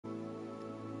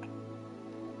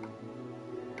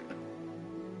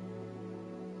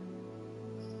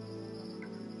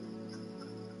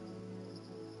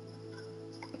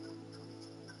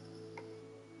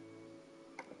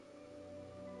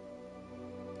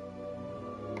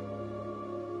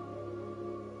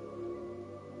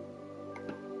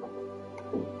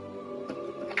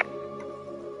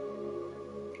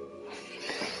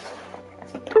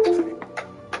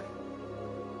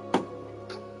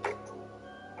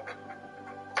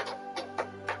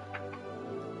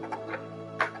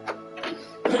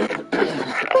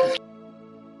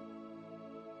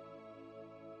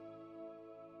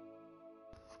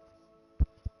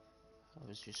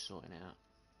just sorting out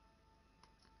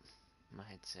my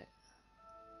headset.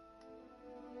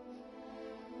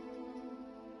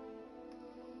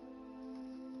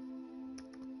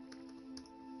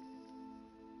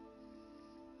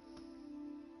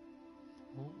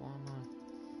 Oh, why am I?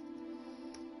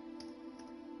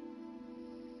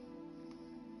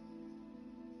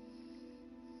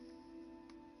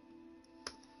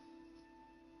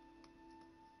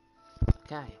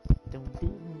 Okay. Do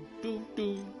do do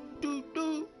do do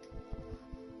do.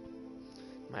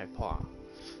 My paw.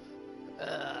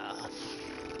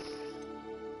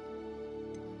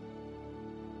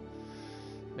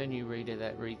 Menu reader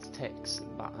that reads text,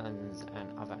 buttons,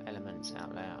 and other elements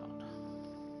out loud.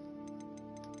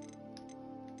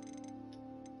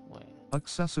 Where?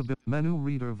 Accessible menu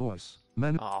reader voice.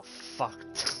 Menu. Oh fuck.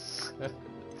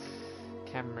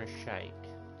 Camera shake.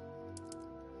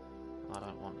 I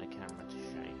don't want the camera to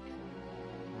shake.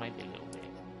 Maybe a little bit.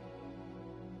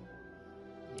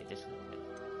 Yeah, just a little bit.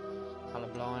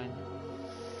 Colorblind.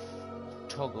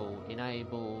 Toggle.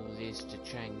 Enable this to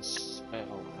change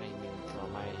spell aiming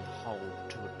from a hold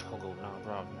to a toggle. No, I'd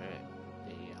rather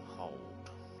the hold.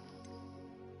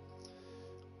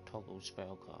 Toggle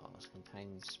spell cards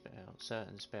contains spells.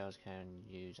 Certain spells can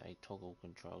use a toggle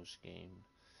control scheme.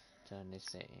 Turn this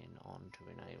setting on to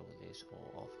enable this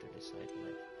or off to disable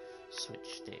it.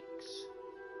 Switch sticks.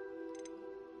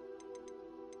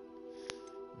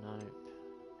 Nope.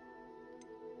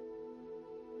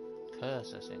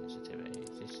 Cursor sensitivity. Is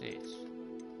this this?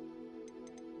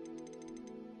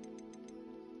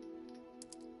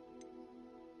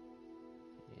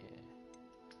 Yeah.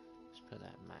 Let's put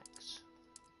that max.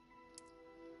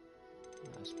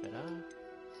 That's better.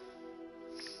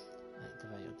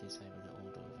 Activate or disable the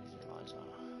audio visualizer.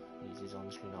 Uses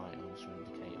on-screen items to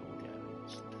indicate audio input.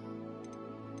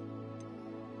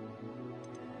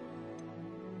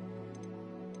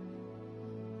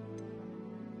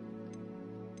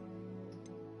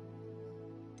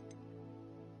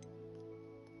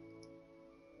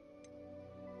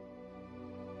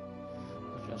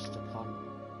 Just a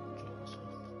contrast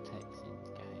with the text in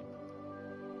the game.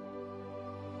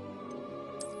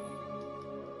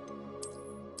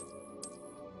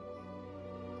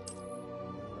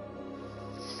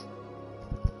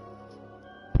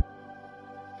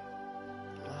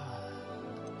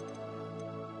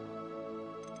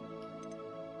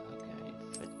 Okay,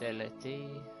 fidelity.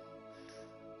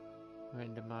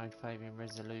 Render mode favouring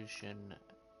resolution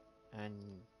and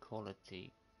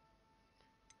quality.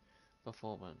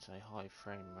 Performance, a high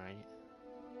frame rate.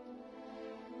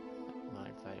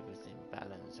 Mode favours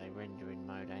imbalance, a rendering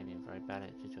mode aiming for a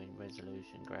balance between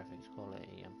resolution, graphics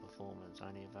quality and performance,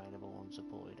 only available on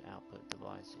supported output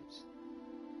devices.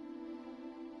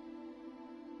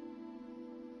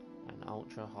 An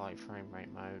ultra high frame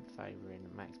rate mode favouring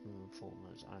maximum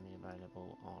performance, only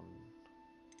available on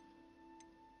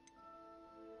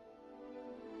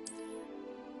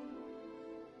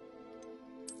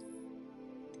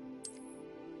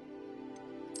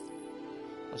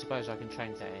I suppose I can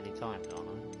change that any time, can't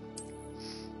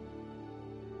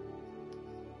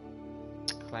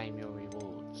I? Claim your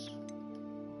rewards.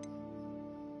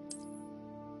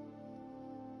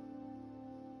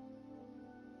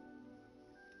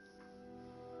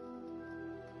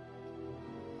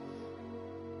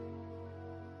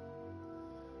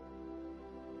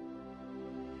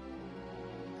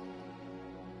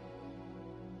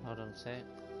 Hold on a sec.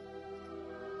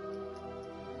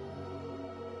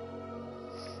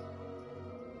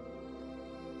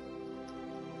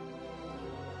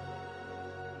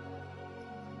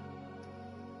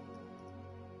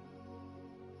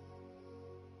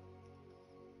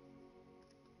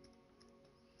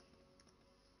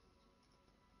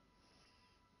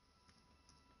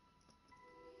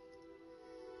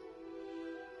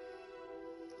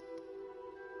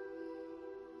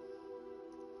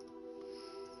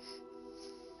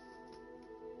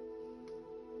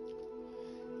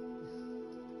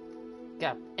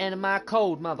 Got anime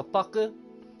code, motherfucker.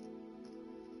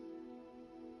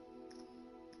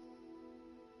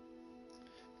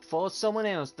 Before someone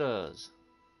else does.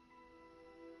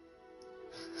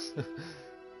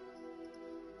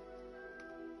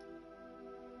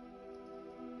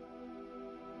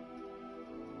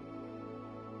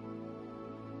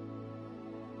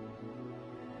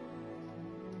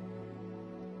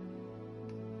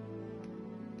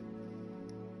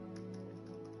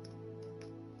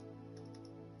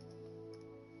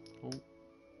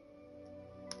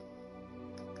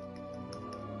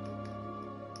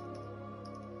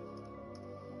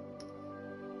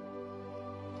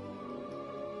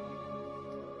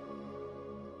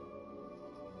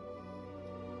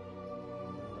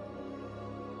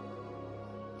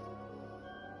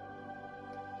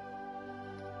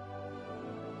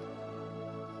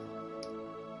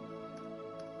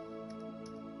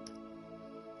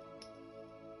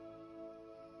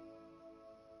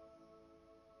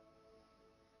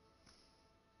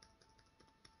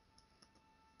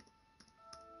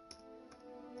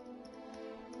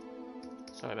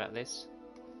 Sorry about this.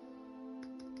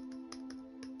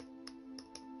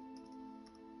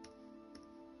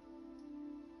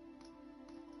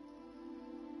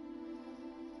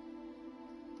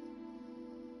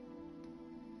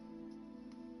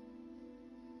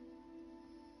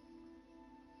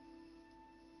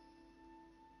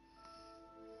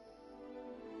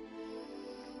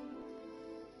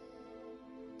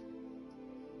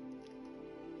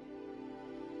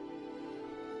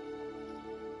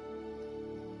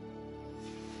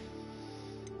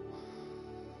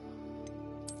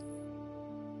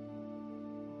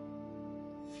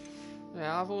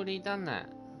 Yeah, I've already done that.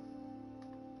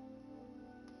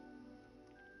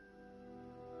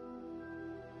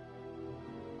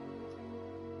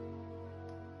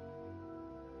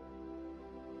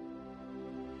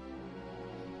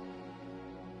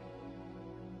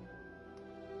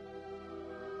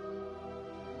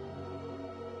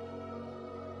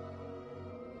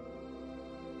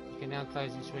 You can now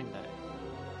close this window.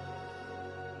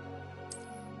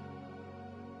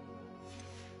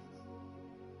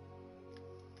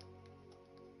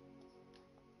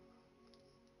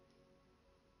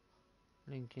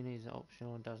 Linking is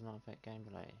optional and does not affect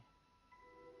gameplay.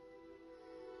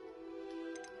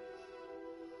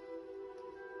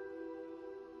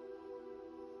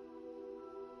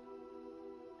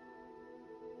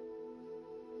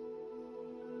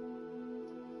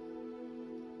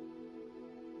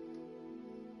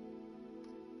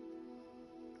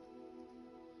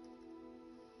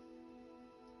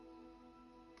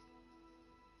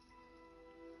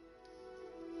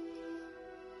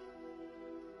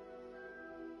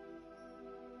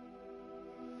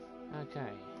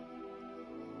 Okay.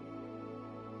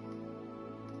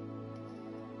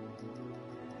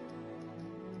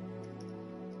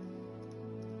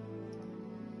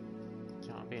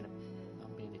 So I'm being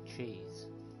a cheese.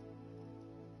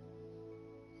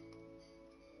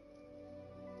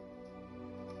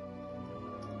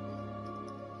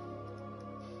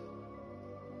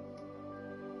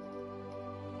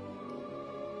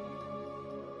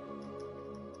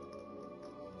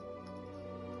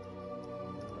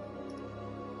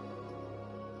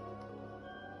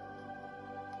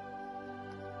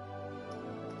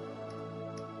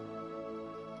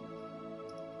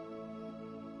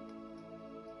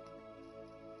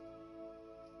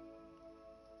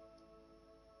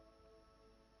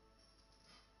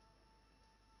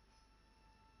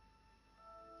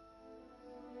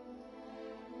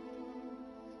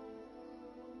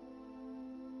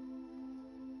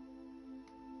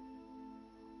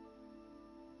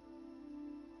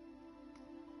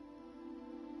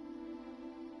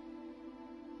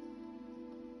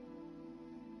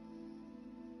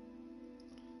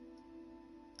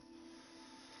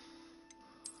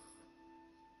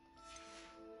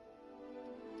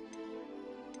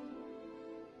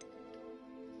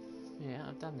 Yeah,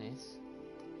 I've done this.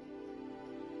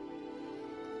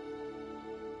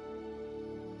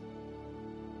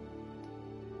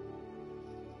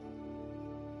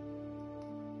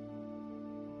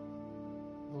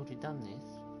 I've already done this.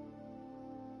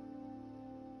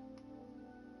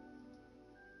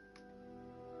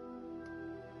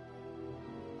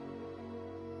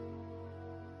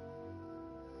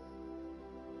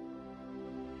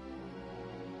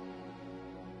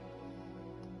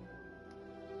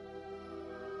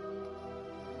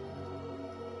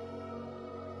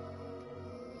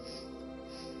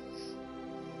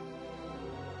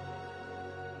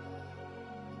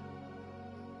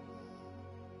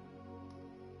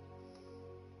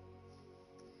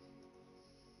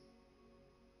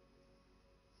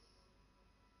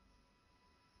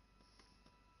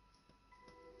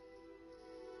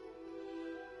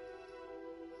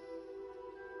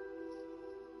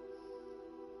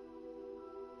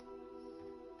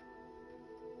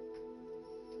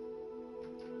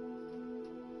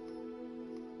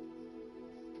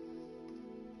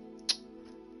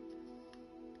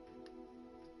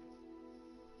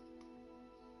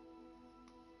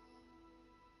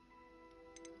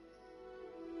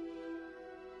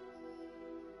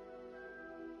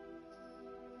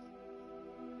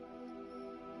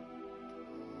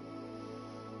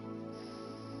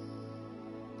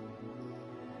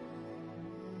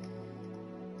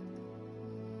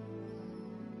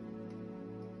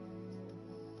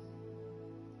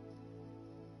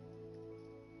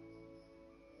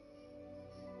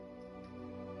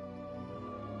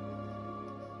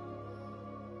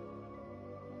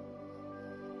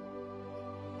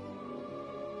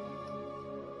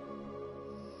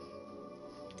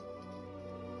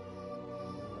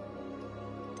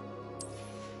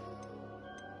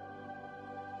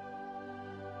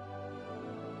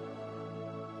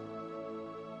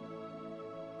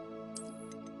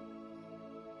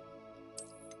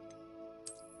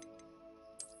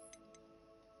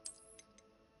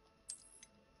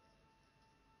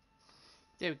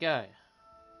 There we go.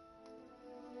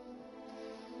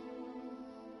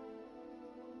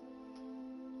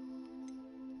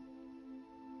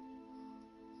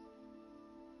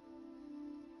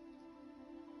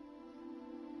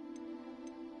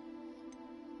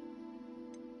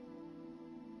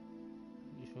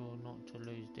 Be sure not to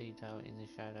lose detail in the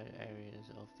shadow areas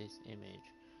of this image.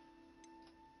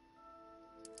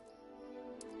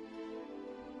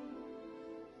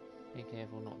 Be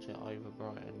careful not to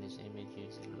over-brighten this image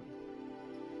using.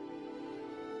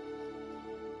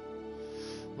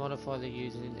 Modify the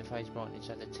user interface brightness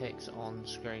so the text on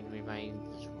screen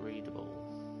remains readable.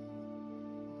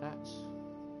 That's...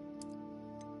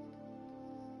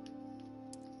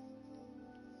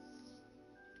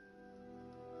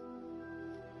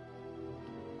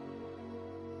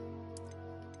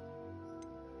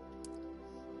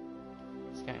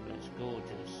 This game looks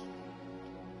gorgeous.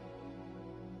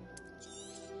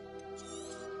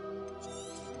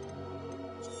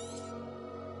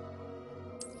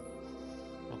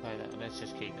 Okay, let's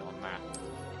just keep it on that.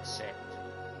 Accept.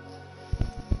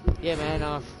 Yeah,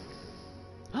 man,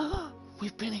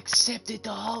 we've been accepted to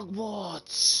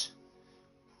Hogwarts!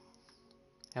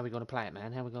 How are we gonna play it,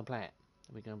 man? How are we gonna play it?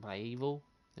 Are we gonna play evil?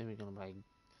 Are we gonna play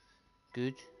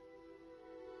good?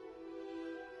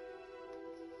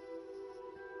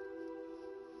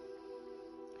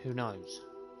 Who knows?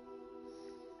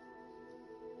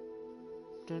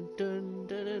 Dun dun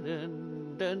dun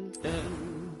dun dun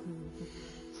dun.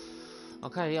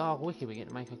 Okay, wiki, we get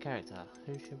to make a character.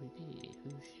 Who should we be?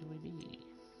 Who should we be?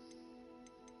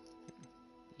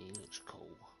 He looks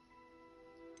cool.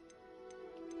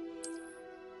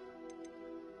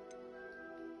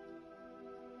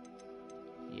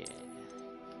 Yeah.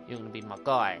 You're gonna be my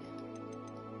guy.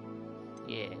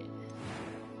 Yeah.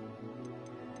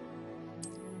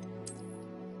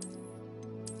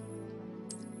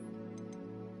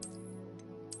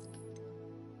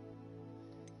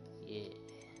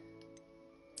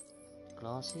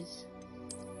 Glasses?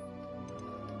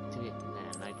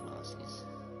 Nah, no glasses.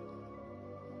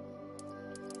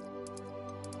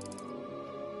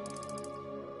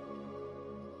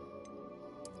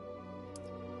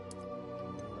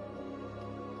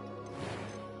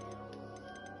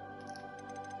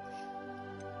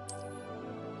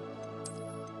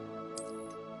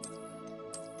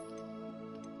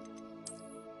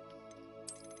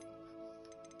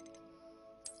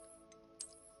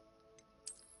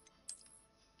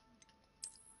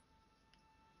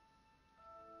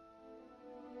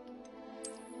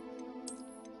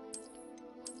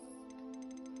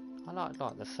 I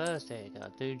like the first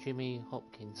haircut. Do Jimmy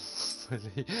Hopkins.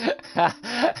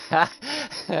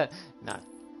 No.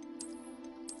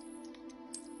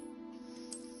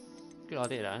 Good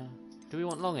idea though. Do we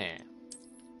want long hair?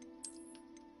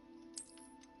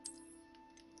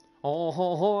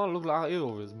 Oh, I look like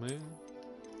Elvis, man.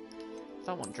 I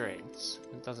don't want dreads.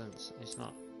 It doesn't, it's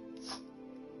not.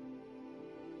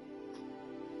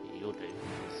 Yeah, you'll do.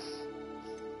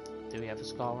 Do we have a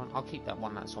scar on? I'll keep that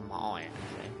one that's on my eye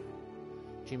actually.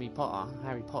 Jimmy Potter,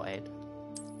 Harry Potthead.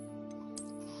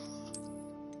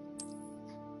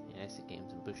 Yeah, let's get him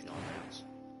some bushy eyebrows.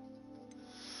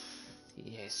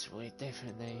 Yes, we're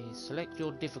definitely. Select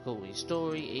your difficulty.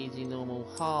 Story, easy, normal,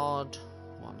 hard.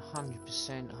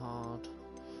 100% hard.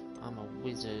 I'm a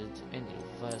wizard. Enter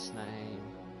your first name.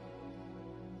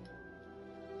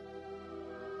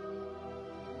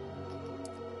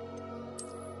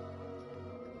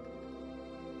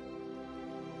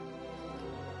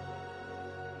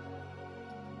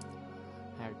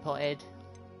 Potted.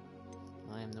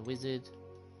 I am the wizard.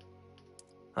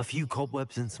 A few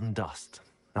cobwebs and some dust.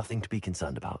 Nothing to be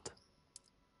concerned about.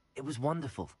 It was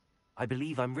wonderful. I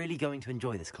believe I'm really going to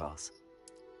enjoy this class.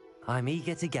 I'm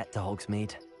eager to get to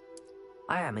Hogsmeade.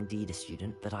 I am indeed a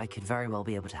student, but I could very well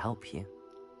be able to help you.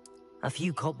 A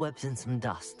few cobwebs and some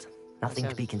dust. Nothing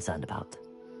to be concerned about.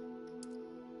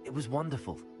 It was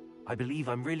wonderful. I believe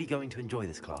I'm really going to enjoy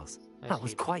this class. That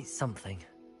was quite something.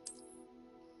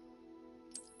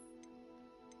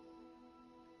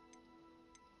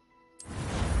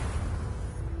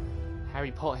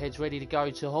 Harry Potterhead's ready to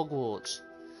go to Hogwarts.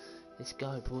 Let's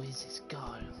go, boys, let's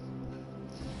go.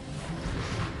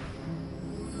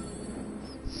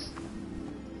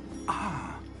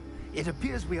 Ah, it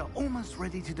appears we are almost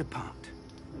ready to depart.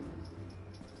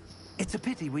 It's a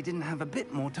pity we didn't have a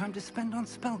bit more time to spend on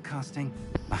spellcasting.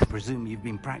 I presume you've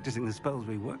been practicing the spells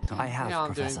we worked on. I have, Yeah,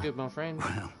 I'm Professor. doing good, my friend.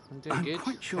 Well, I'm good.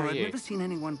 quite sure How are I've you? never seen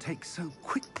anyone take so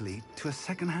quickly to a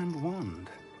second-hand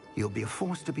wand. You'll be a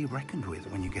force to be reckoned with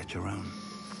when you get your own.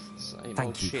 Same Thank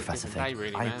old you, shit, Professor different day, Fig.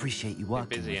 really, I man. appreciate you Been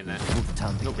working busy with in me that. all the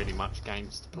time. Not really much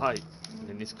games to play. And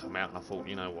then this come out and I thought,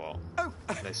 you know what? Oh,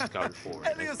 Let's go for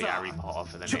it. Let's be Harry Potter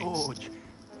for the next. George.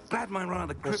 Glad my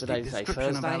rather What's the cryptic day today?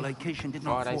 description of our Thursday? location did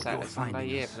not Friday, thwart your Saturday, Sunday,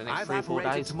 finding yeah, us. for the next I've 3 or 4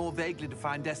 operated days. to more vaguely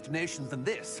defined destinations than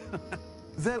this.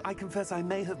 Though I confess I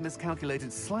may have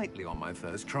miscalculated slightly on my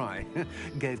first try.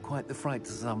 Gave quite the fright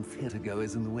to some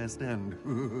theatre-goers in the West End.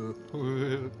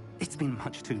 It's been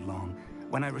much too long.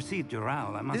 When I received your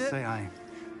owl, I must say I...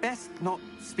 Best not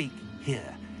speak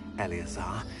here,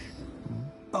 Eleazar.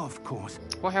 Of course.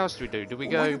 What else do we do? Do we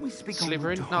Why go don't we speak en route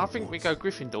Slytherin? to No, I think we go Hogwarts?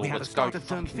 Gryffindor. We had a Let's start go of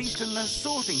term fucking feast and a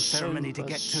sorting ceremony to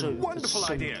get to. super, Wonderful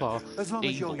idea. super As long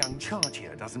as your evil. young charge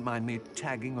here doesn't mind me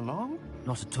tagging along.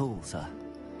 Not at all, sir.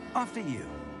 After you.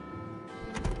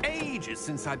 Ages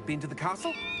since I've been to the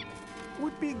castle.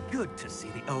 Would be good to see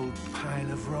the old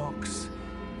pile of rocks.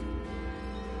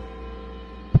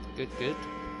 Good, good.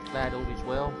 Glad all is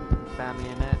well. Family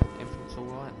and that. Everything's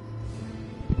alright.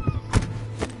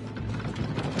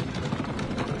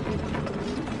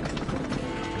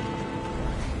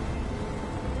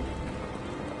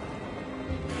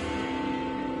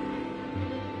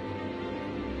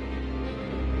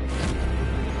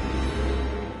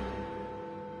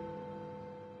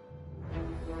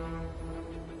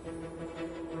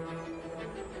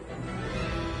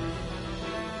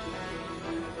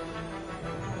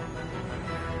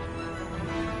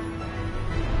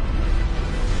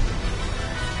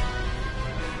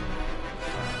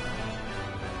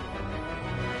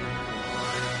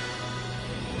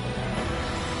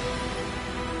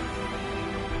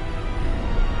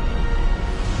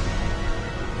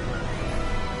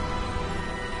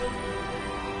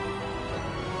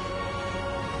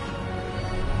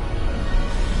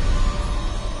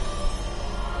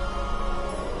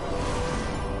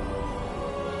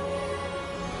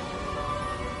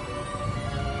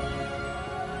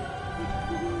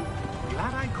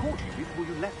 Glad I caught you before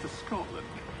you left for Scotland.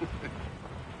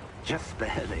 Just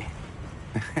barely.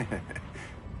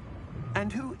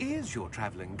 And who is your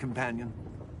traveling companion?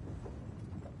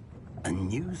 A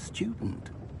new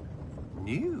student.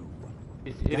 New?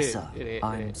 Yes, sir.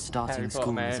 I'm starting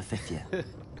school as a fifth year.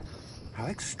 How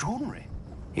extraordinary.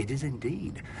 It is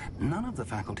indeed. None of the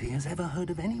faculty has ever heard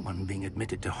of anyone being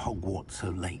admitted to Hogwarts so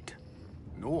late.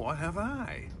 Nor have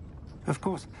I. Of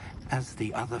course, as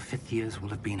the other fifth years will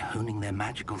have been honing their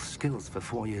magical skills for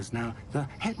 4 years now, the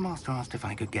headmaster asked if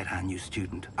I could get our new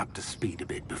student up to speed a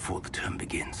bit before the term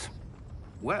begins.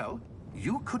 Well,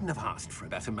 you couldn't have asked for a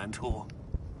better mentor.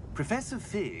 Professor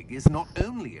Fig is not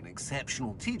only an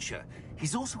exceptional teacher,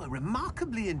 he's also a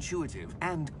remarkably intuitive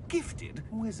and gifted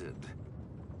wizard.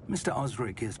 Mr.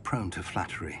 Osric is prone to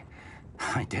flattery.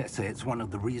 I dare say it's one of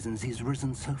the reasons he's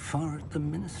risen so far at the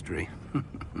ministry.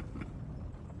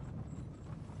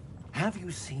 Have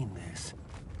you seen this?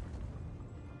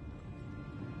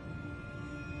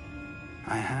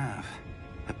 I have.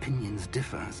 Opinions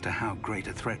differ as to how great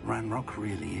a threat Ranrock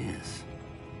really is.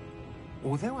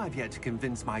 Although I've yet to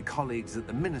convince my colleagues at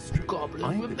the ministry, Goblin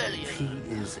I rebellion. believe he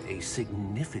is a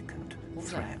significant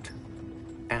threat.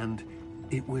 And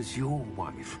it was your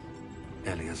wife,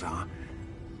 Eleazar,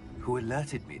 who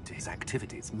alerted me to his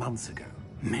activities months ago.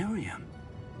 Miriam?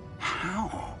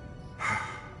 How?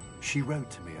 She wrote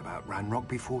to me about Ranrock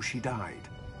before she died,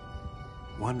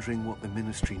 wondering what the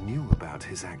ministry knew about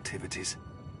his activities.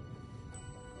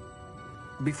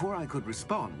 Before I could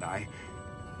respond, I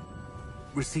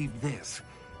received this.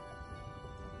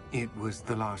 It was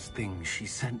the last thing she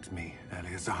sent me,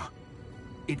 Eleazar.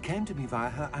 It came to me via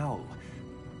her owl,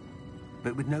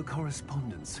 but with no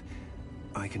correspondence.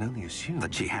 I can only assume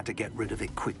That she had to get rid of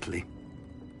it quickly.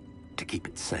 To keep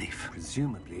it safe.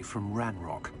 presumably from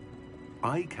Ranrock.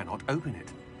 I cannot open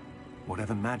it.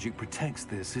 Whatever magic protects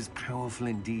this is powerful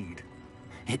indeed.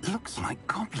 It looks like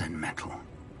goblin metal.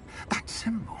 That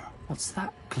symbol. What's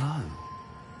that glow?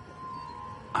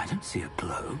 I don't see a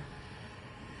glow.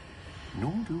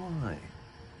 Nor do I.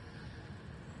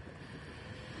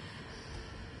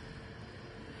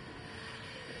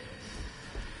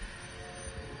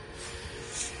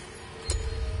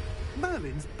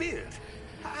 Merlin's beard.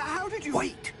 How did you...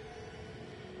 Wait!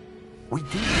 We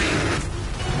did.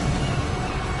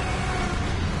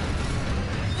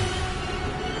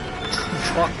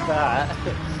 Fuck that.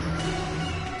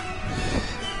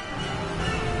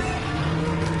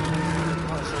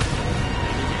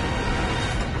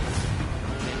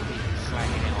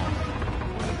 Slagging it off.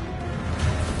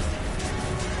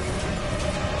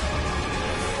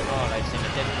 Oh, they've seen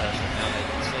a dead person, now they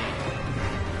can see.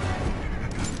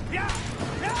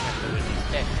 Remember with his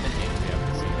death, didn't he? To be able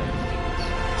to see those things.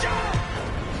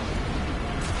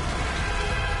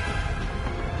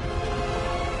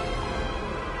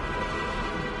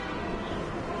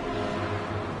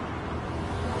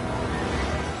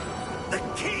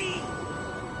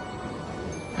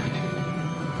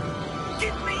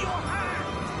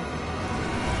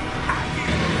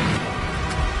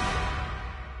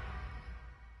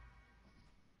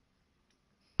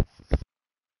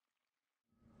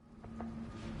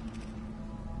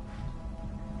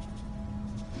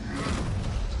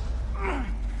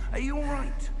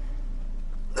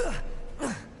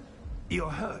 You're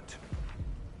hurt.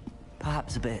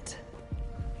 Perhaps a bit.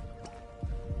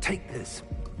 Take this.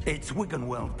 It's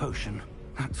Wiggenweld potion.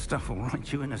 That stuff will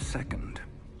right you in a second.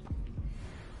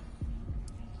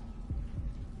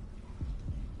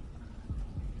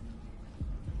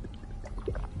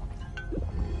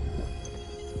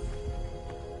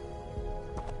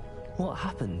 What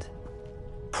happened?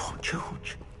 Poor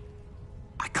George.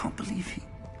 I can't believe he...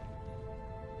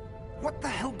 What the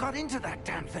hell got into that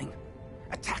damn thing?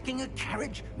 Attacking a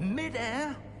carriage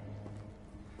mid-air?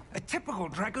 A typical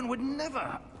dragon would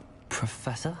never...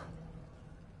 Professor?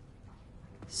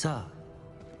 Sir,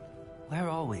 where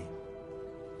are we?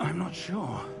 I'm not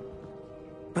sure.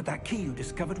 But that key you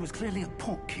discovered was clearly a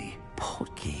port key.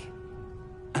 Port key?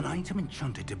 An item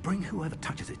enchanted to bring whoever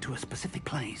touches it to a specific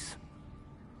place.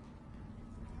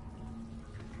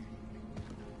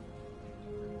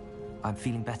 I'm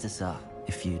feeling better, sir,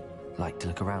 if you'd like to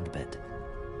look around a bit.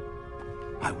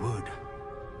 I would.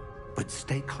 But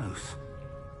stay close.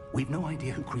 We've no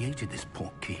idea who created this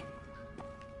port key.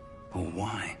 Or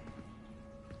why.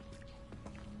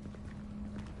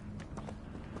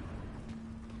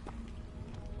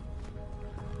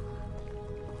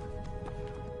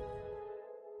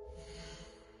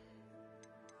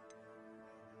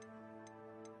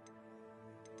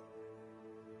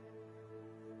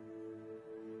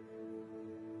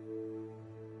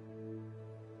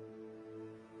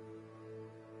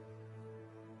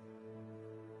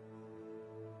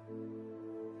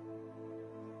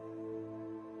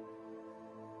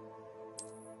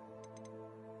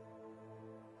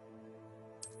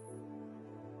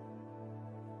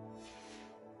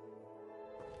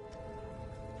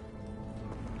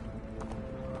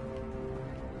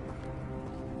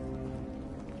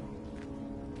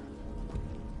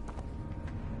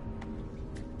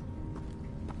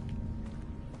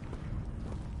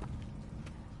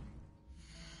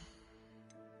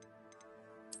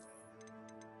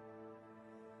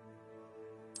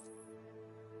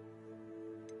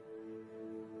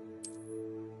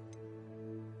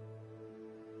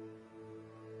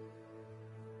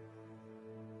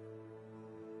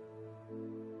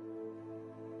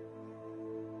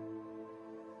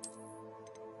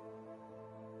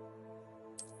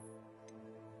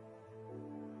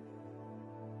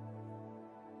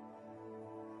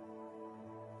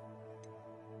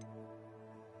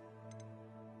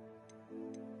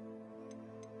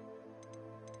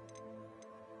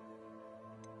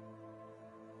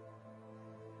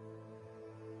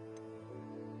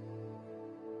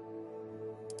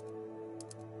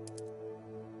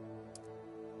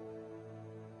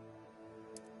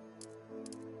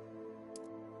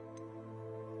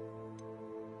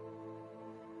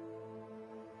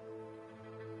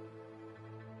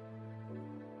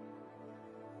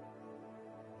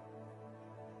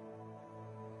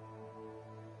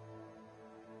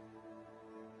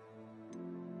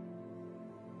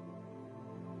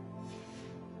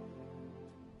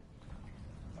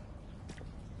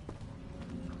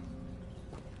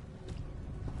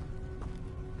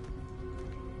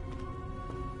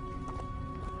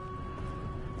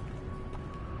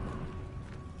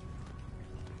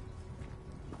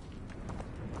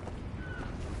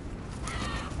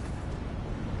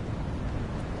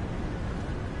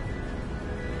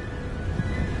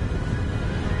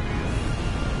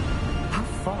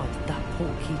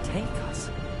 He take us?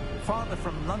 Farther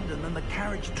from London than the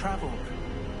carriage travelled.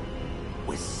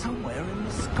 We're somewhere in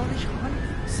the Scottish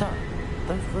Highlands. Sir,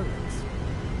 those ruins.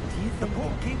 Do you The think...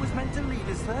 port key was meant to lead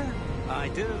us there? I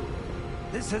do.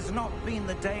 This has not been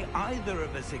the day either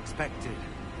of us expected.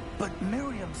 But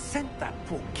Miriam sent that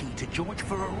port key to George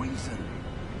for a reason.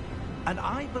 And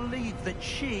I believe that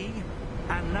she,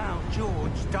 and now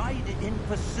George, died in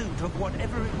pursuit of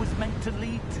whatever it was meant to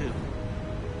lead to.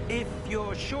 If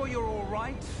you're sure you're all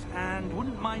right, and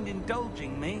wouldn't mind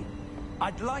indulging me,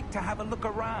 I'd like to have a look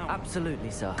around. Absolutely,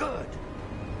 sir. Good.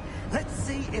 Let's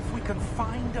see if we can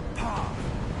find a path,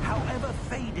 however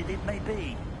faded it may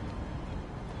be.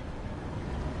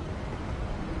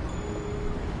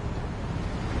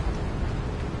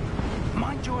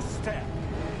 Mind your step.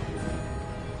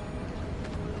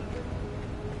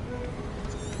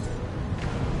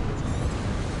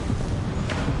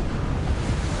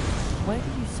 Where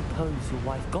do you suppose your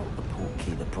wife got the port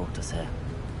key that brought us here?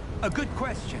 A good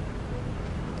question.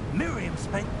 Miriam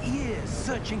spent years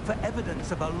searching for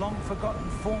evidence of a long-forgotten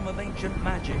form of ancient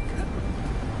magic.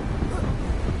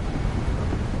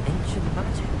 Ancient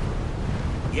magic?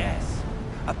 Yes,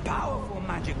 a powerful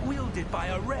magic wielded by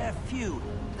a rare few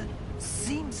that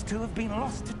seems to have been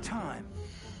lost to time.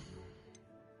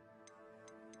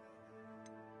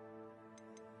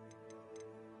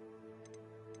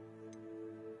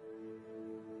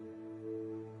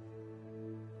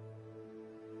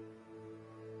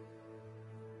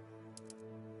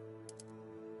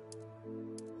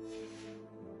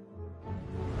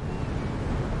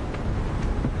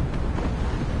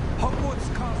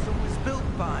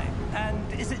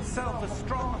 is itself a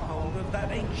stronghold of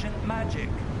that ancient magic.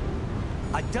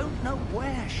 I don't know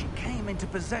where she came into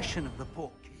possession of the portkey.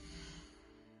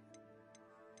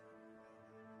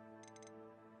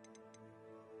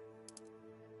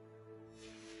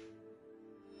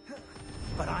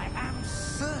 But I am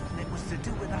certain it was to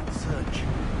do with that search.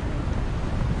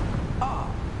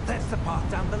 Ah, there's the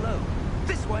path down below.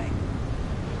 This way.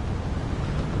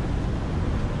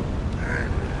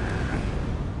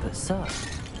 But sir,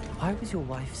 why was your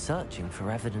wife searching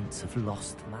for evidence of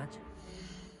lost magic?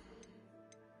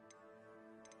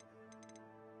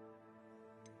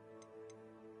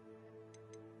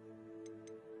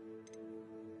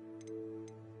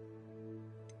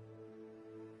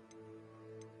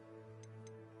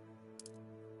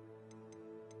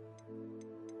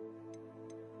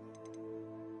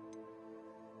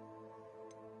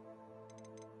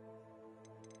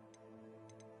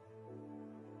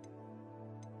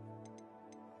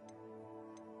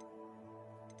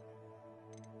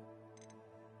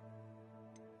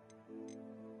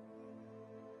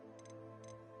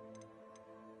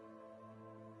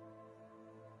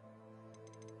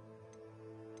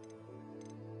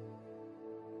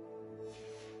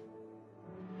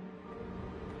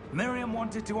 Miriam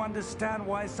wanted to understand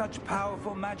why such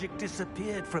powerful magic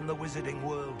disappeared from the wizarding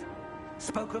world.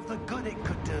 Spoke of the good it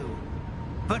could do.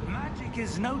 But magic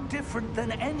is no different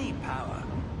than any power.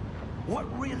 What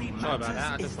really Sorry about that, I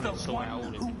matters just is the wanted to sort out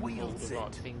one who wields all the right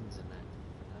it. things and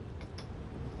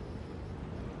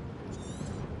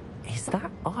that. Is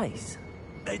that ice?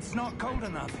 It's not cold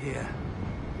enough here.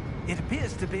 It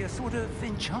appears to be a sort of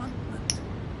enchantment.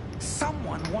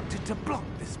 Someone wanted to block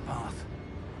this path.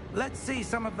 Let's see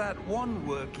some of that wand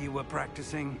work you were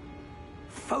practicing.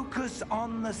 Focus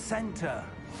on the center.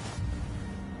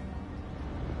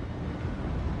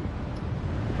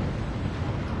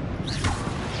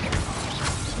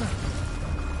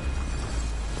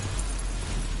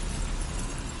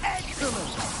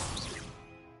 Excellent!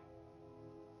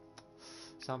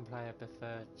 Some players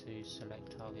prefer to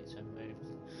select targets and move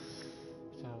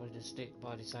with the stick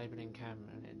by disabling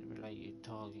camera and related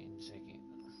target in second.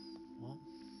 What?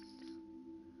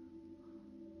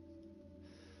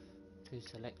 To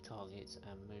select targets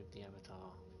and move the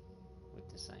avatar with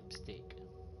the same stick.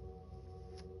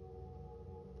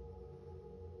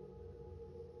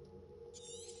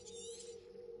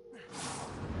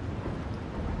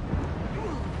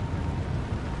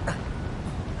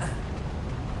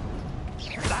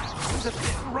 That was a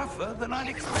bit rougher than I'd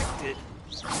expected.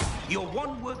 Your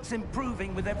wand work's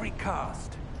improving with every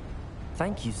cast.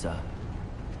 Thank you, sir.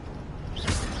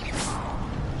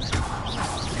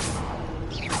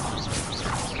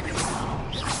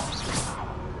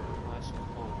 Nice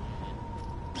call,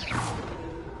 man.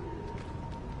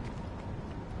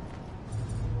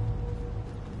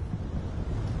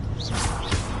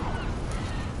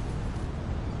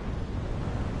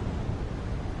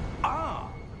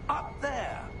 Ah, up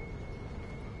there.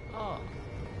 Oh,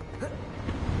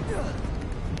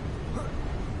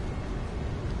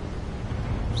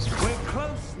 We're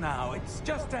close now. It's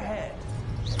just ahead.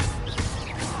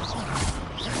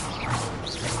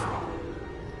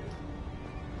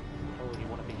 oh, you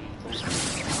want to be evil?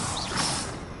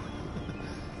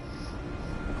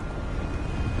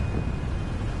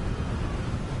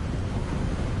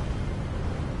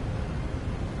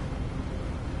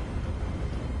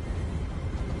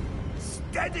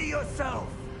 Steady yourself.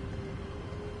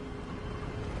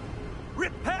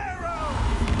 Reparo!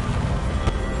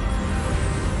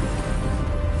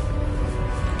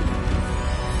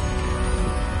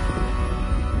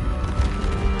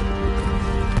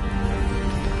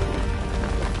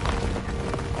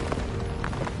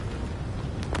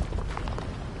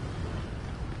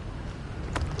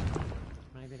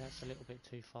 Maybe that's a little bit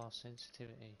too fast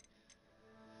sensitivity.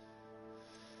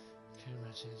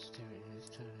 Camera sensitivity, let's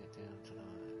turn it down to like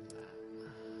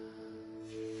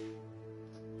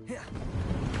that.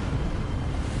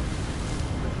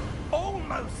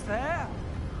 Almost there.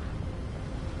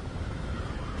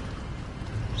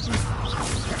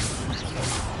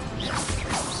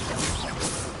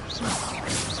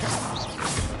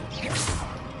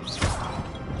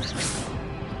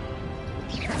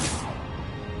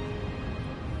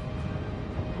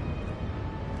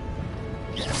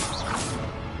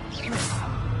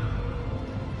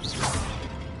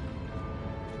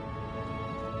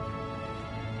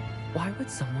 Why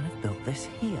would someone have built this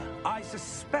here? I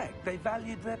suspect they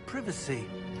valued their privacy.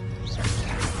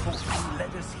 He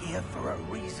led us here for a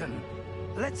reason.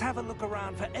 Let's have a look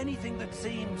around for anything that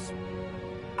seems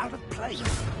out of place.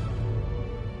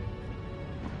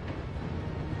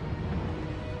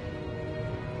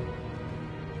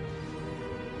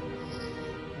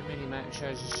 map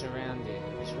shows the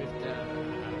surroundings with the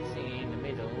thingy in the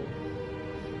middle.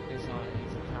 It's like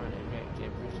it's a current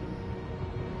objective.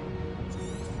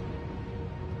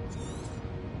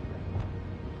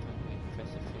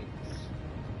 Professor Figgs.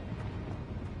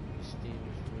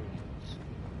 Mysterious ruins.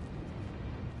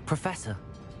 Professor,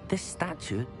 this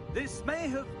statue... This may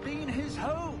have been his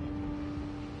home.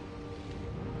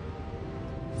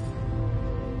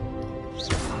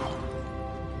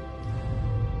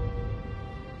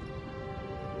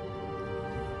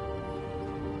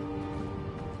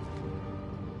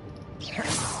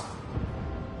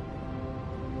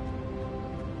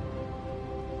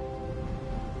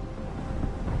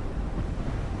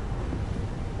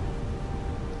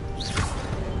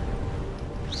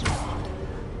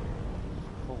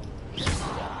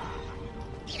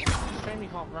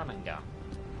 Run and go.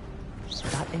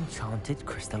 That enchanted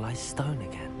crystallized stone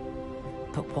again.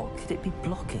 But what could it be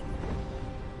blocking?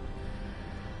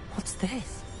 What's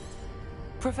this?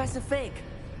 Professor Fig!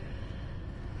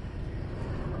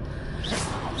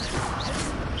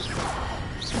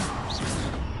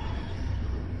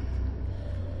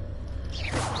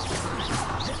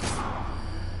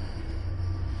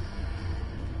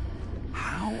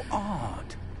 How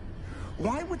odd.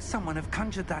 Why would someone have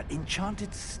conjured that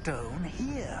enchanted stone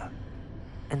here?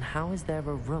 And how is there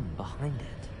a room behind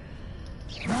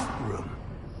it? What room?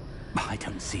 I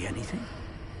don't see anything.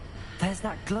 There's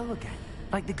that glow again,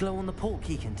 like the glow on the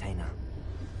portkey container.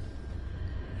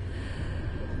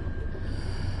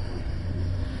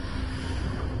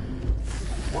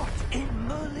 What in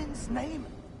Merlin's name?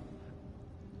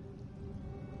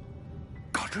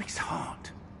 Godric's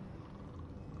heart.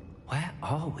 Where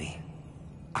are we?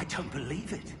 I don't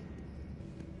believe it.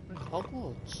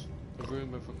 Hogwarts. The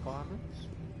room of requirements.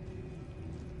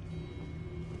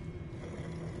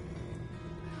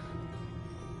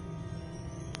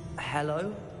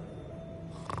 Hello?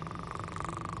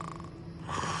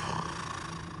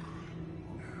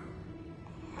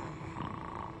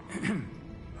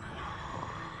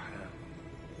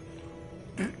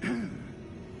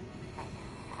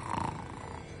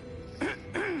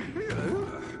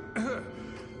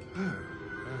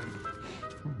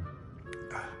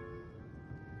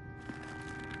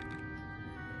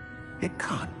 It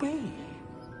can't be.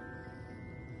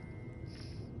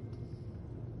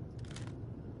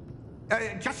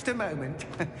 Just a moment.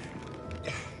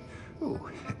 Oh.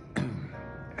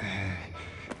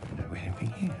 Wait a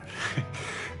minute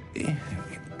here.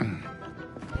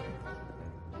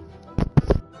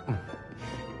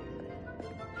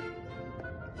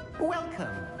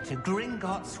 Welcome to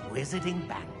Gringotts Wizarding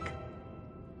Bank.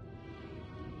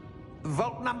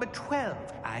 Vault number 12,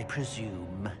 I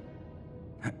presume.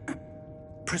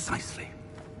 Precisely.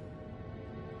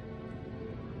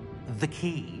 The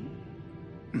key?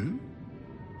 Hmm?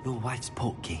 Your wife's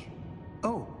portkey.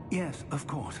 Oh, yes, of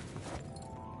course.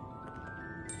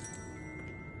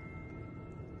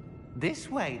 This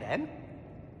way, then.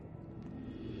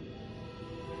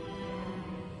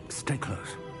 Stay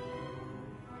close.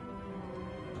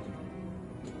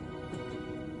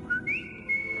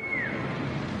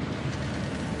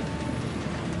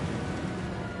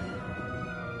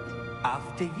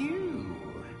 After you.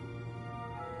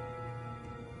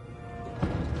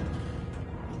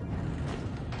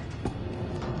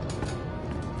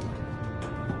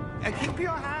 Keep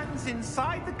your hands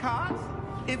inside the cart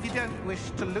if you don't wish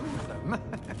to lose them.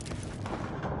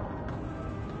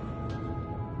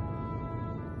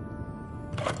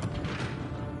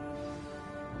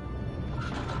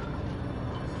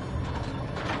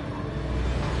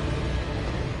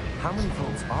 How many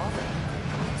vaults are there?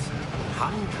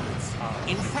 Hundreds.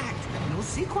 In fact, you'll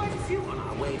see quite a few on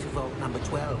our way to vault number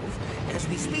 12. As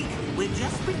we speak, we're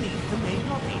just beneath the main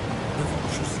lobby. The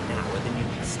vaults you see now are the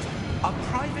newest. Are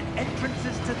private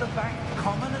entrances to the bank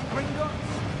common at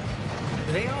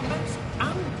Gringotts? They are most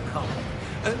uncommon.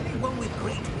 Only one with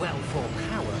great wealth or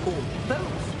power, or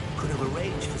both, could have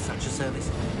arranged for such a service.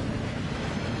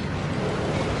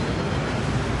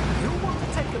 You'll want to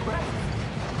take a breath.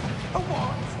 A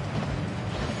what?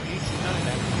 You should know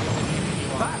that.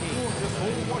 That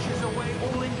waterfall washes away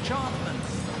all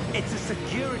enchantments. It's a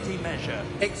security measure.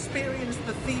 Experienced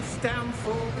the thief's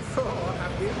downfall before,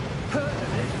 have you? Heard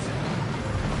of it?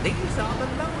 These are the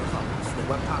lower vaults that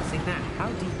we're passing now.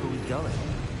 How deep are we going?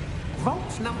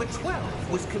 Vault number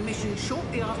 12 was commissioned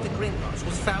shortly after Gringotts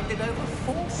was founded over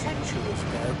 4 centuries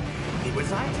ago. It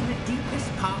resides in the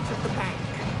deepest part of the bank.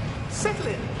 Settle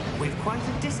in. We've quite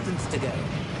a distance to go.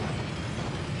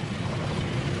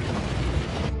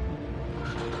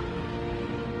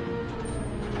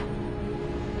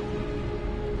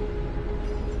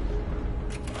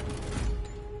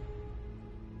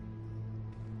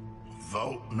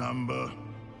 Vault number?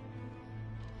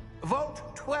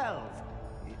 Vault 12.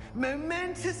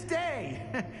 Momentous day.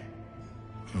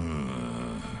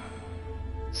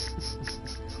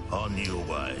 On your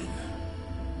way.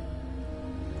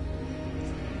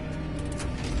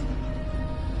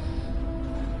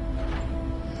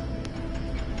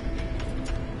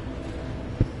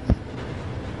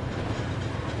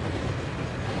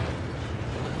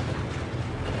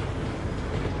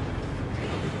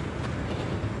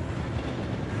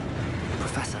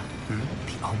 Professor,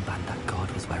 the armband that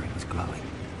guard was wearing was glowing.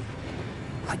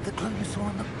 Like the glow you saw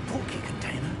on the porky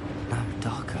container. No,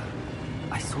 darker.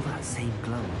 I saw that same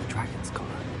glow on the dragon's collar.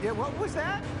 Yeah, what was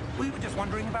that? We were just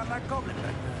wondering about that goblin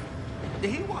back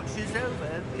there. He watches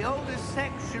over the oldest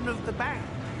section of the bank.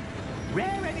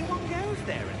 Rare anyone goes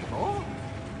there anymore.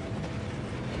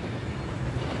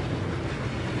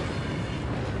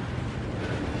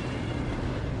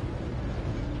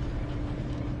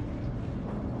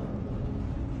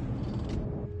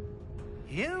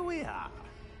 Here we are.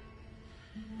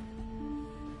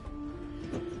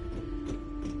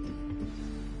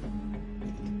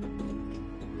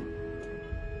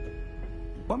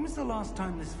 When was the last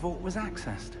time this vault was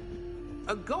accessed?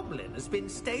 A goblin has been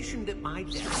stationed at my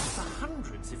desk for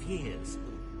hundreds of years.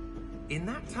 In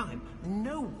that time,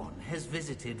 no one has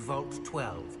visited Vault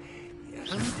 12.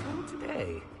 Until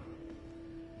today.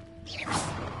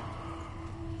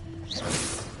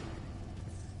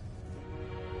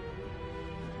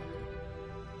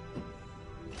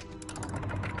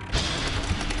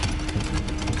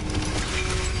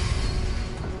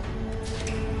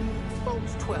 Vault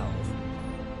 12.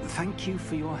 Thank you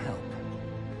for your help.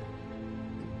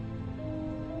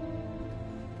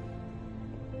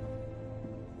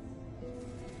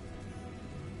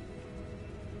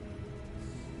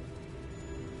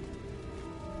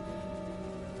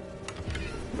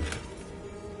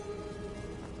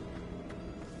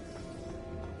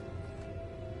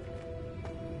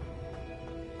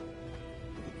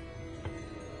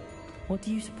 What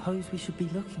do you suppose we should be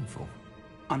looking for?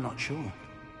 I'm not sure.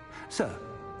 Sir,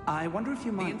 I wonder if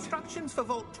you The might... instructions for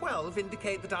Vault 12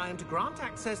 indicate that I am to grant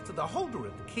access to the holder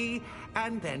of the key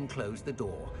and then close the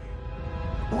door.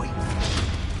 Wait.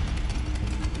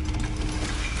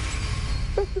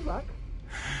 Best of luck.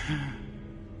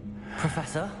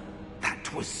 Professor?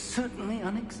 That was certainly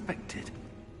unexpected.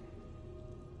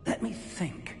 Let me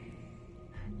think.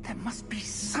 There must be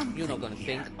something. You're not going to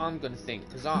here. think. I'm going to think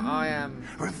because I am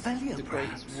Revelio, the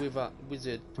greatest perhaps?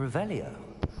 wizard Revelio?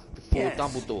 before Yes,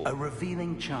 Dumbledore. a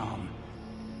revealing charm.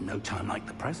 No time like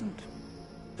the present.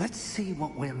 Let's see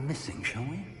what we're missing, shall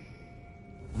we?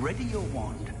 Ready your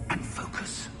wand and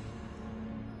focus.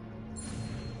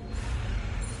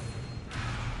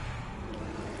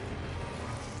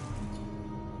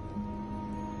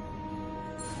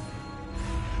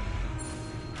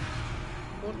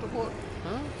 What?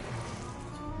 Huh?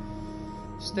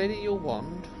 Steady your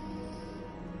wand.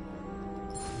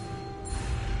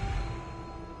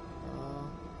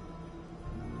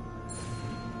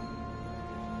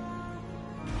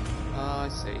 I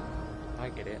see. I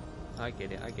get it. I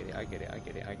get it.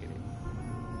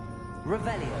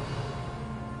 Revelio.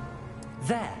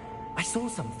 There! I saw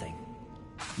something.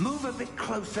 Move a bit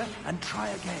closer and try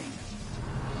again.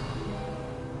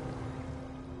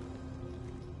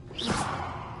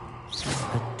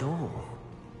 A door.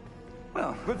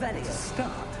 Well, Revelio.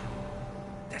 start.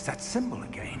 There's that symbol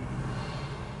again.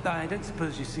 I don't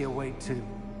suppose you see a way to...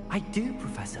 I do,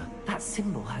 Professor. That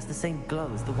symbol has the same glow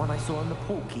as the one I saw on the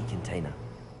portkey container.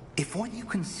 If what you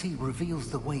can see reveals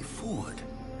the way forward,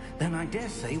 then I dare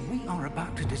say we are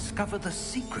about to discover the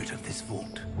secret of this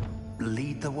vault.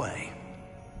 Lead the way.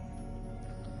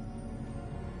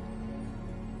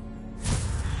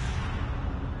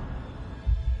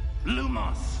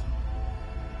 Lumos!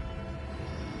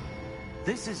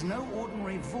 This is no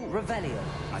ordinary vault. Revelio.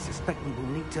 I suspect we will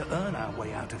need to earn our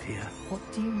way out of here. What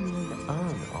do you mean,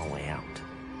 earn our way out?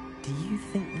 Do you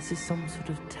think this is some sort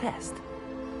of test?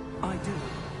 I do.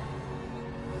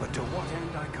 But to what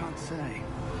end, I can't say.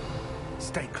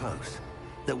 Stay close.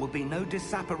 There will be no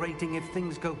disapparating if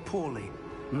things go poorly.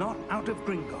 Not out of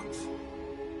Gringotts.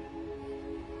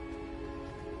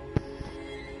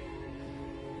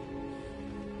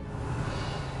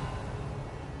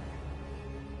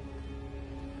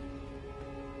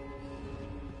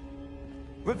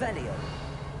 Revelio.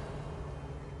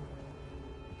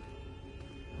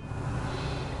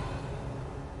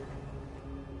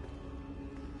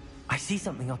 I see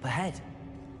something up ahead.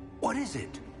 What is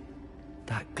it?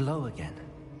 That glow again,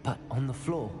 but on the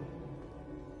floor.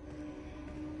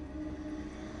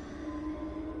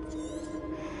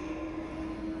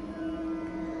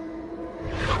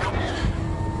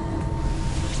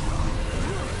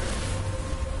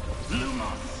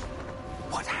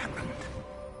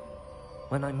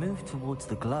 When I moved towards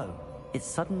the glow, it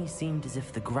suddenly seemed as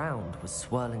if the ground was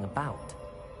swirling about.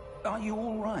 Are you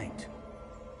all right?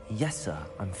 Yes, sir,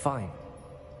 I'm fine.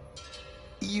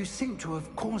 You seem to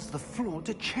have caused the floor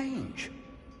to change.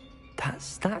 That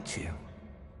statue?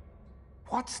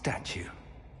 What statue?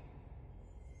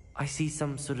 I see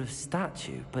some sort of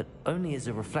statue, but only as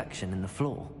a reflection in the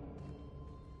floor.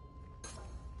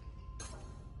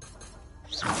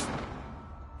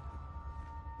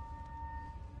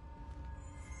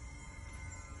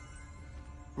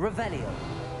 Revelio.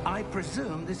 I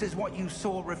presume this is what you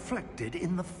saw reflected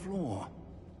in the floor.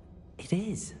 It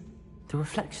is. The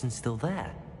reflection's still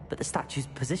there, but the statue's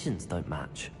positions don't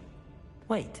match.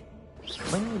 Wait,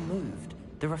 when you moved,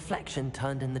 the reflection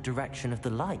turned in the direction of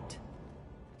the light.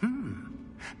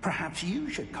 Perhaps you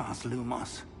should cast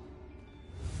Lumos.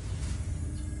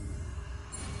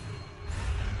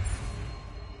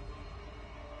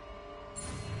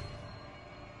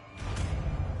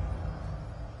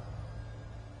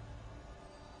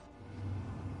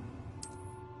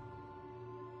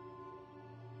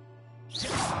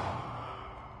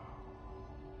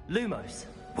 Lumos.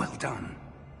 Well done.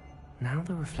 Now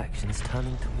the reflection's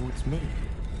turning towards me.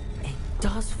 It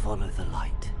does follow the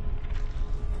light.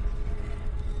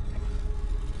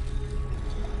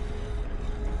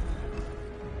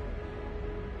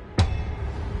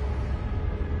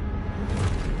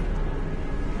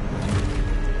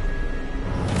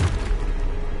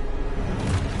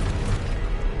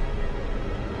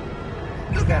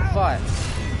 Look at fight.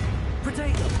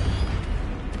 Potato!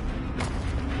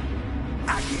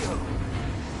 Accio!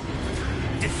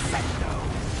 Defendo!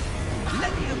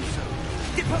 Levioso!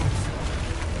 Deposo!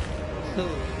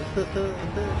 Deposo!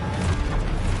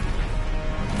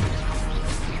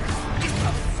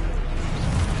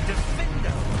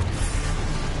 Defendo!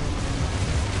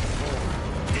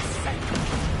 Descendo!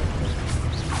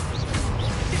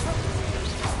 Deposo! Deposo!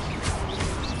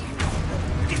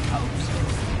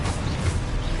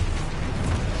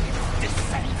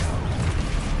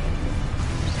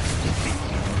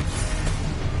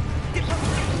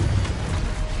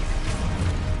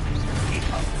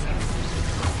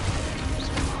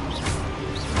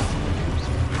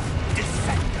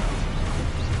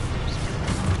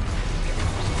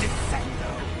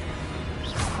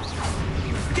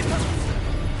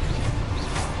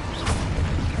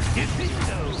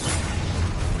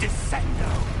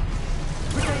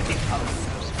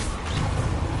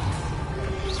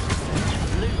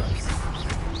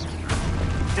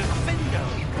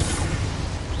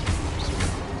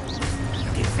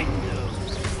 Descendo!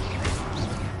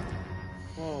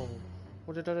 Whoa,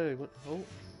 what did I do? What? Oh.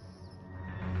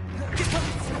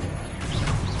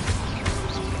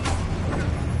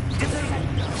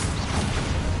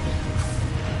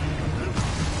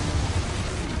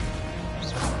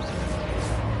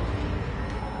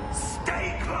 Stay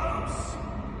close!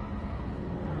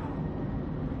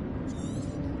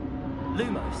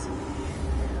 Lumos.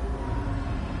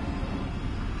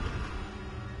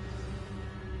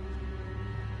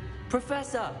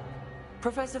 Professor!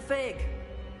 Professor Fig!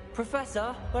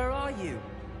 Professor, where are you?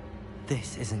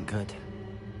 This isn't good.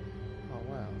 Oh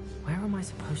wow. Where am I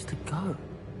supposed to go?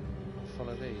 I'll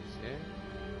follow these, yeah?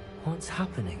 What's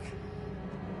happening?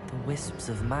 The wisps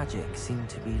of magic seem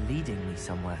to be leading me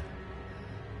somewhere.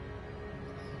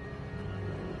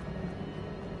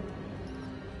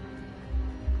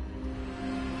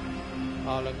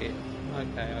 Oh look it.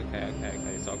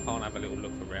 Okay. So I can't have a little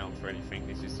look around for anything.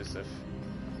 This is just a.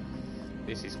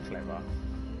 This is clever.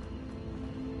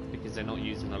 Because they're not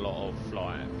using a lot of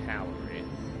like power here.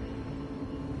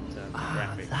 In terms of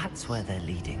graphics. That's where they're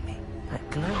leading me. That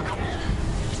glow.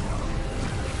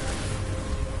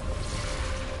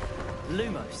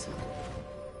 Lumos.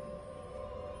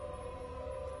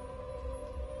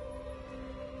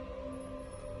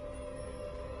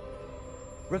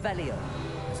 Revelio.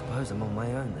 I suppose I'm on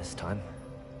my own this time.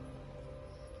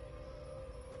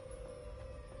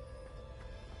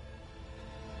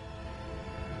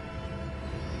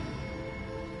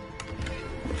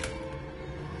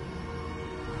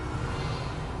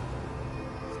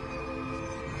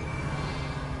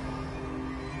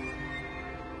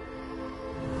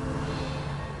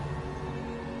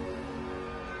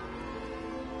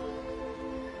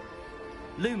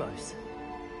 Lumos.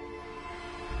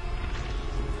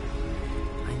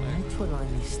 I need to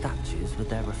align these statues with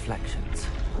their reflections.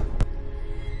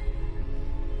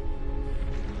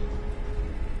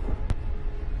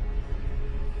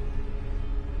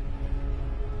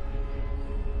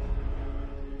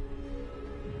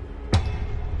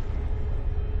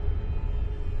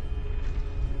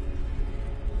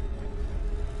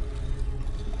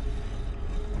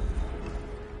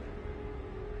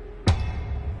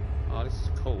 Oh, this is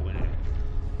cool, isn't it?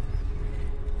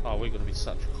 Oh, we're gonna be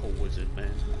such a cool wizard,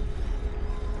 man.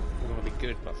 We're gonna be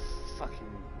good, but fucking,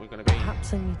 we're gonna be.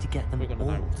 Perhaps I need to get them all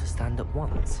to stand at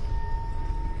once.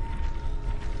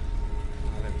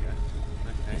 Oh, there we go.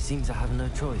 Okay. It seems I have no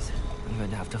choice. I'm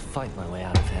going to have to fight my way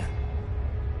out of here.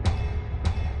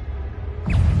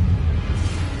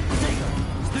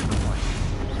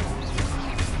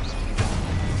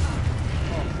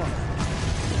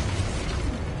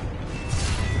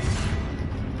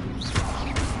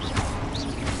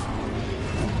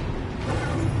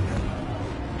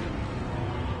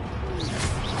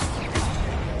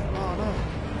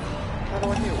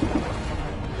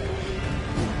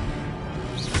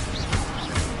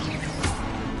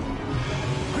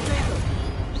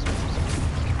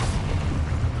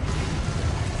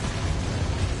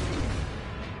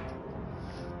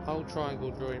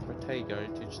 Triangle during Protego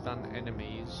to stun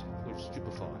enemies with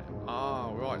Stupefy.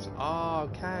 Oh, right. So, oh,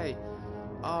 okay.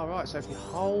 Oh, right. So if you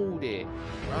hold it.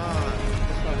 Right.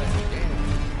 That's why that's again.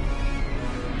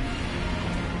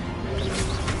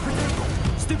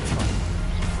 Stupefy.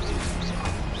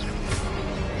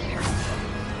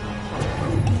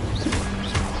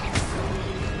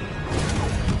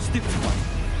 Stupefy.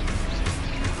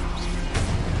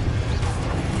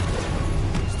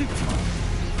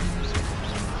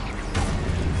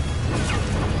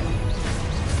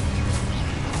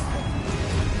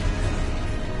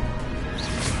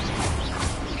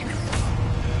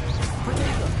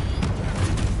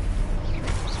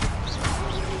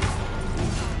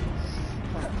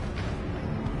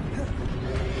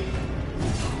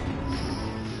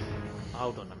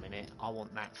 Hold on a minute, I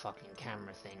want that fucking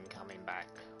camera thing coming back.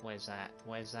 Where's that?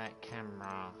 Where's that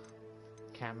camera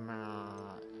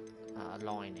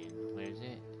lining? Where is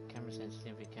it? Camera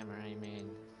sensitivity, camera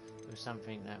aiming. There was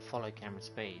something that follow camera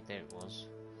speed. There it was.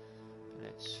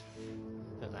 Let's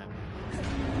put that.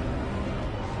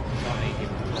 So I need him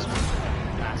to turn.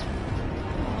 That's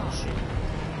oh shit.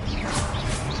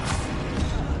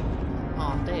 Oh,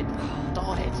 I'm dead. I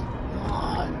died.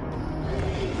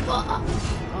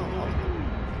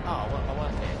 Oh, well, I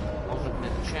weren't there. I was looking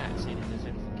at the chat, seeing if there's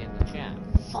anything in the chat.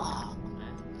 Fuck,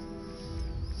 man.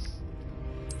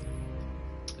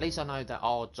 At least I know that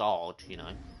odds odd, you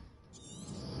know.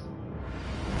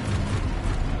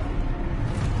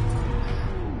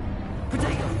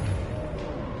 Potato!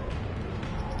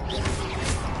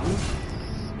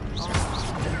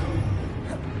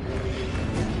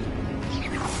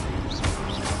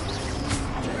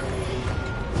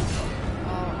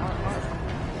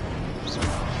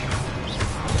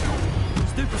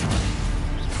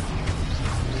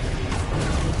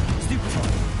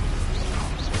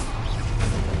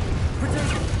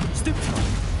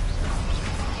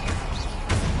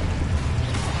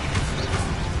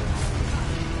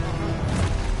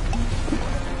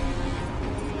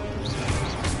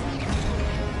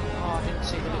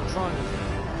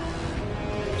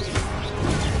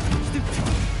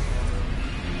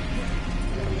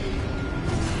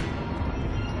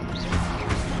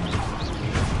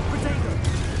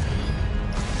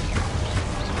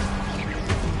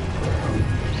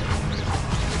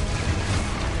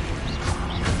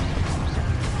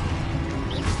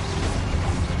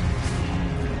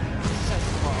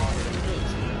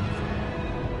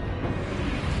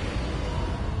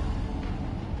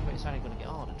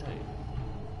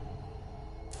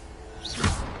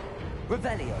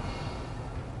 Revelio.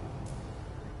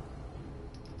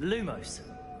 Lumos.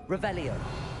 Revelio.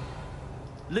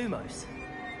 Lumos.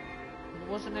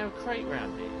 Wasn't there a crate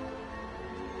round it?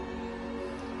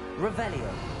 Revelio.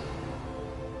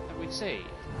 That we'd see.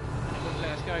 And it wouldn't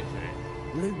let us go through it.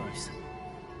 Lumos.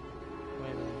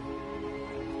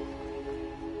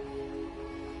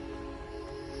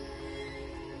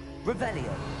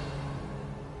 Revelio.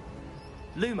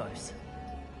 Lumos.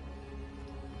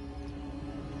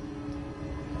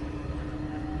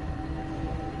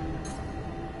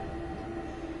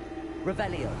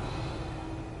 Revelio.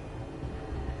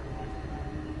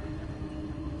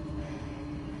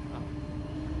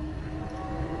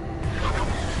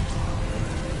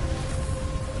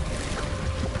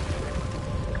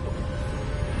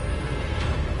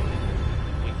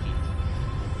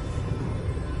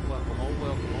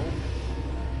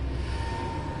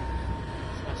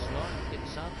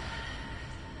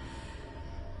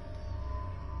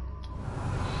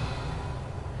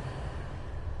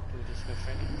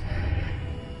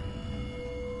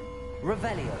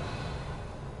 Revelio.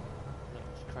 Look,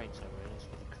 there's crates over here. Let's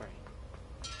get a crate.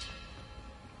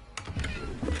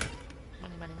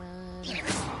 Money, money, money.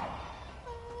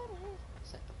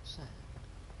 What's that? What's that?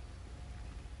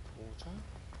 Water?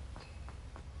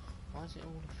 Why is it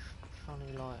all Can't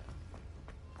he like...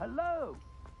 Hello?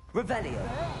 Revelio.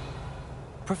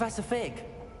 Professor Fig.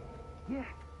 Yeah,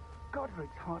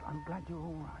 Godric's heart, I'm glad you're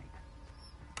all right.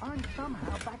 I'm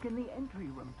somehow back in the entry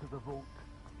room to the vault.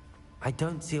 I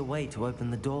don't see a way to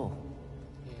open the door.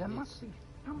 Yeah, There it must is. be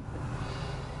something.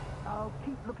 I'll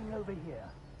keep looking over here.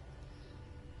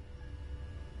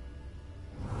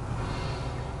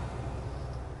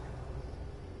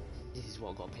 This is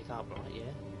what I've got to pick up, right, yeah?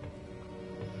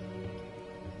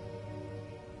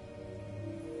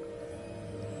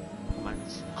 Oh, man,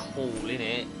 it's cool,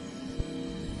 innit?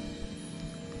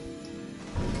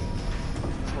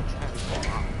 Watch Harry Potter.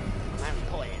 Harry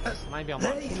Potter. Maybe I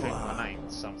there might you change are. my name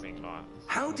to something like...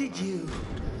 How did you...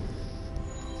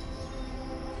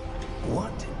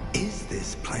 What is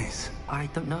this place? I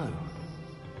don't know.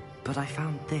 But I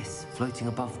found this floating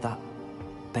above that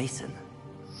basin.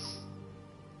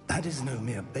 That is no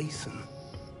mere basin.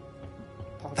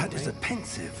 That is a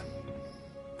pensive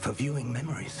for viewing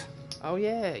memories. Oh,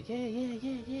 yeah.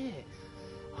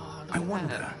 Oh, look I at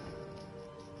wonder... that.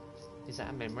 Is that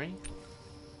a memory?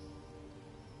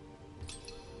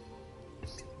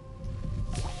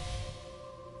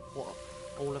 What?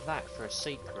 All of that for a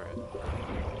secret?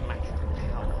 Magical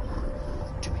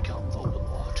power to become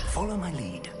Voldemort. Follow my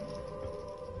lead.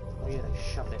 Oh yeah, they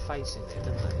shoved their face in there,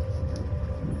 didn't they?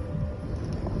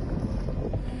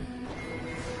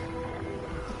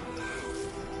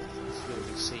 This is where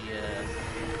we see,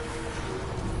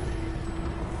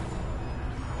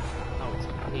 oh,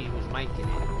 he was making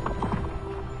it.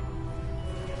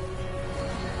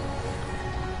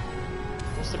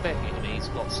 What's the bet in? He's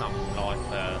got some, like,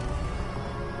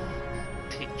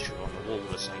 picture on the wall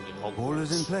that's saying Hogwarts. All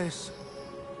is in place.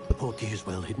 The portkey is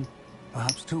well hidden.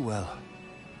 Perhaps too well.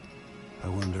 I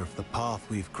wonder if the path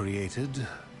we've created...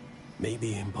 May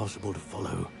be impossible to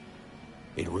follow.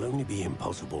 It will only be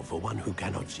impossible for one who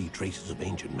cannot see traces of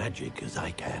ancient magic as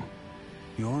I can.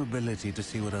 Your ability to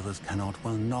see what others cannot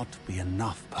will not be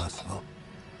enough, Percival.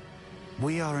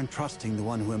 We are entrusting the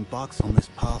one who embarks on this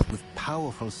path with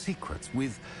powerful secrets,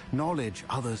 with knowledge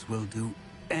others will do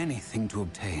anything to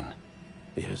obtain.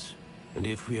 Yes, and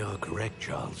if we are correct,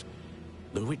 Charles,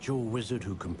 the witch or wizard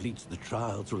who completes the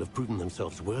trials will have proven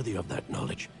themselves worthy of that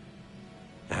knowledge,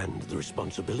 and the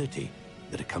responsibility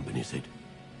that accompanies it.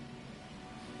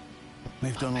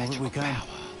 We've done all that we can.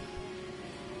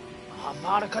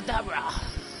 Abracadabra!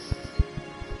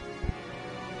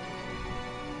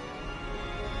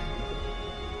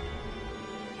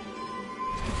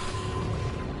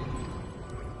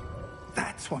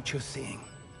 That's what you're seeing.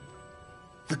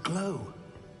 The glow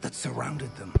that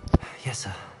surrounded them. Yes,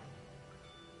 sir.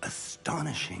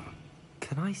 Astonishing.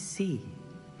 Can I see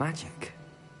magic?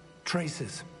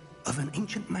 Traces of an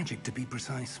ancient magic, to be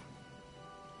precise.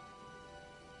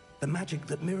 The magic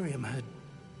that Miriam had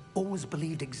always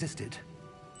believed existed,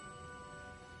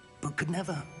 but could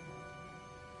never.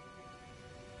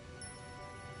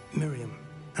 Miriam,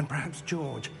 and perhaps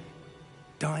George,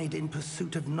 died in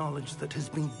pursuit of knowledge that has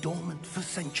been dormant for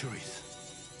centuries.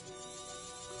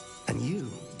 And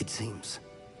you, it seems,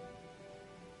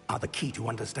 are the key to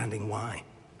understanding why.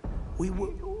 We will...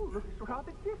 It all looks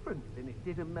rather different than it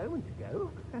did a moment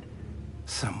ago.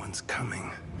 Someone's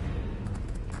coming.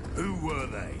 Who were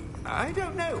they? I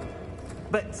don't know.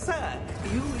 But, sir,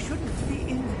 you shouldn't be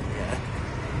in here.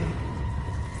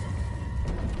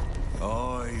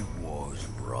 I was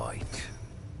right.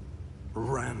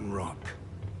 Ranrock.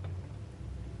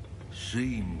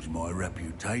 Seems my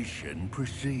reputation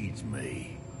precedes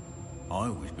me. I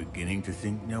was beginning to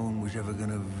think no one was ever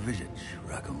going to visit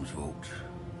Rackham's vault.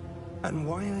 And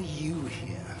why are you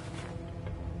here?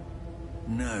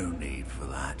 No need for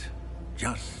that.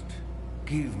 Just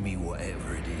give me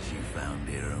whatever it is you found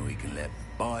here and we can let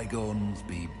bygones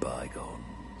be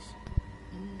bygones.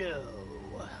 No.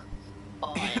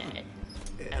 I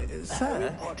am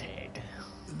Sir, wanted.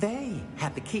 they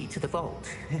had the key to the vault.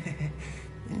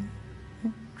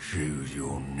 Choose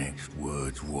your next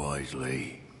words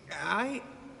wisely. I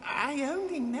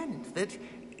only meant that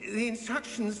the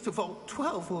instructions to Vault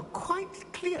 12 were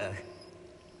quite clear.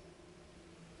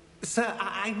 Sir,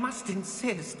 I must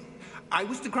insist. I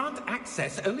was to grant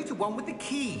access only to one with the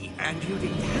key, and you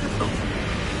didn't have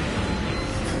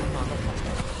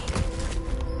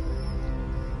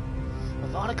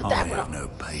I have no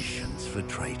patience for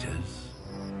traitors.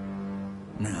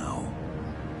 Now,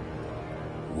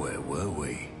 where were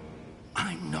we?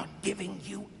 I'm not giving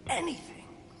you anything.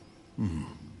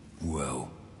 Well,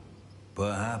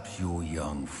 perhaps your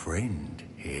young friend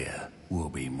here will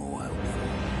be more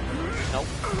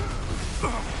helpful.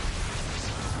 Nope.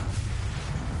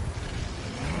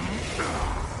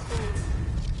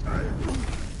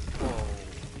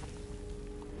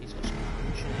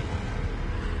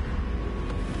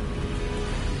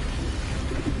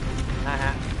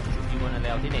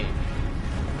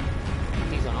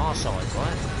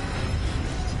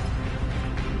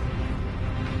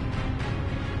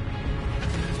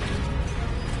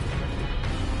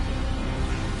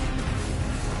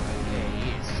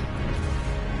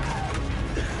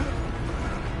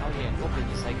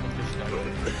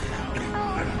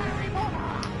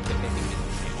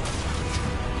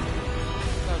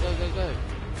 we go?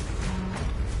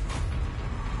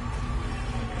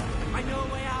 I know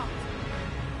a way out!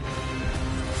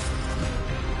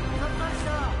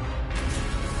 Professor!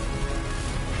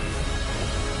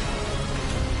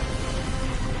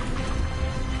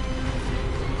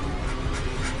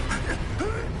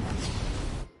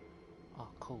 Oh,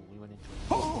 cool. We went into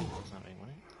a or something,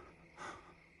 wasn't it?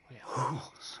 We're at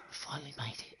Hogwarts. We finally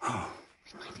made it.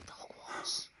 We made it to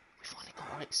Hogwarts. We finally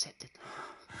got accepted there.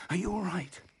 Are you all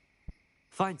right?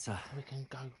 Fine, sir. We can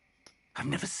go I've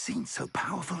never seen so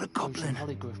powerful a use goblin. a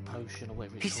polygriff potion or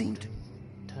whatever it's He called seemed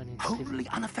and turn into Totally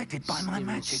unaffected by my Sirius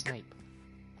magic. Snape.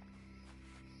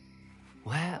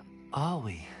 Where are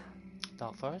we?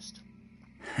 Dark Forest?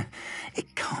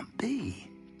 It can't be.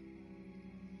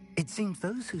 It seems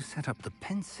those who set up the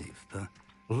pensive, the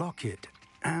locket,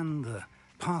 and the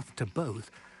path to both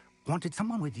wanted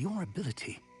someone with your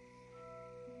ability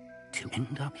to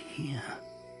end up here.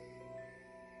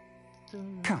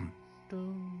 Come.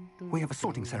 We have a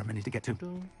sorting ceremony to get to.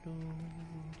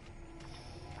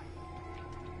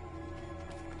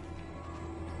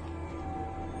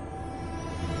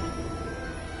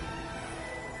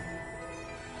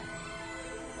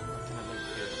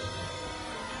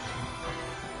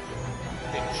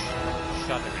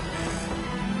 Shuddering.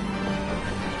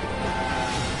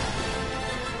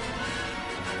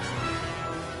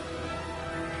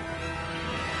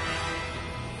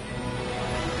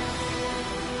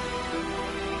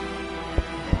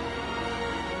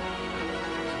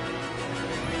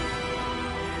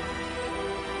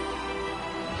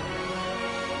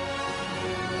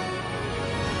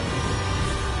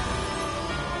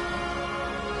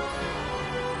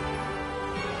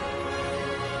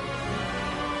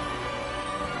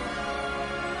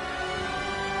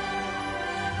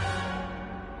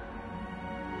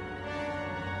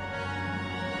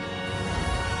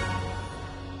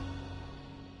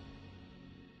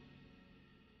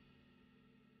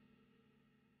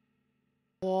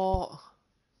 What?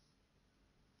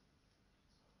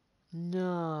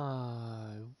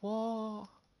 No. What?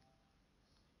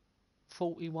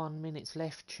 41 minutes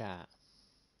left, chat.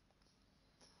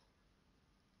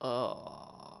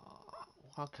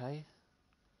 Okay.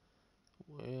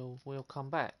 We'll come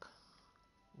back.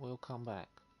 We'll come back.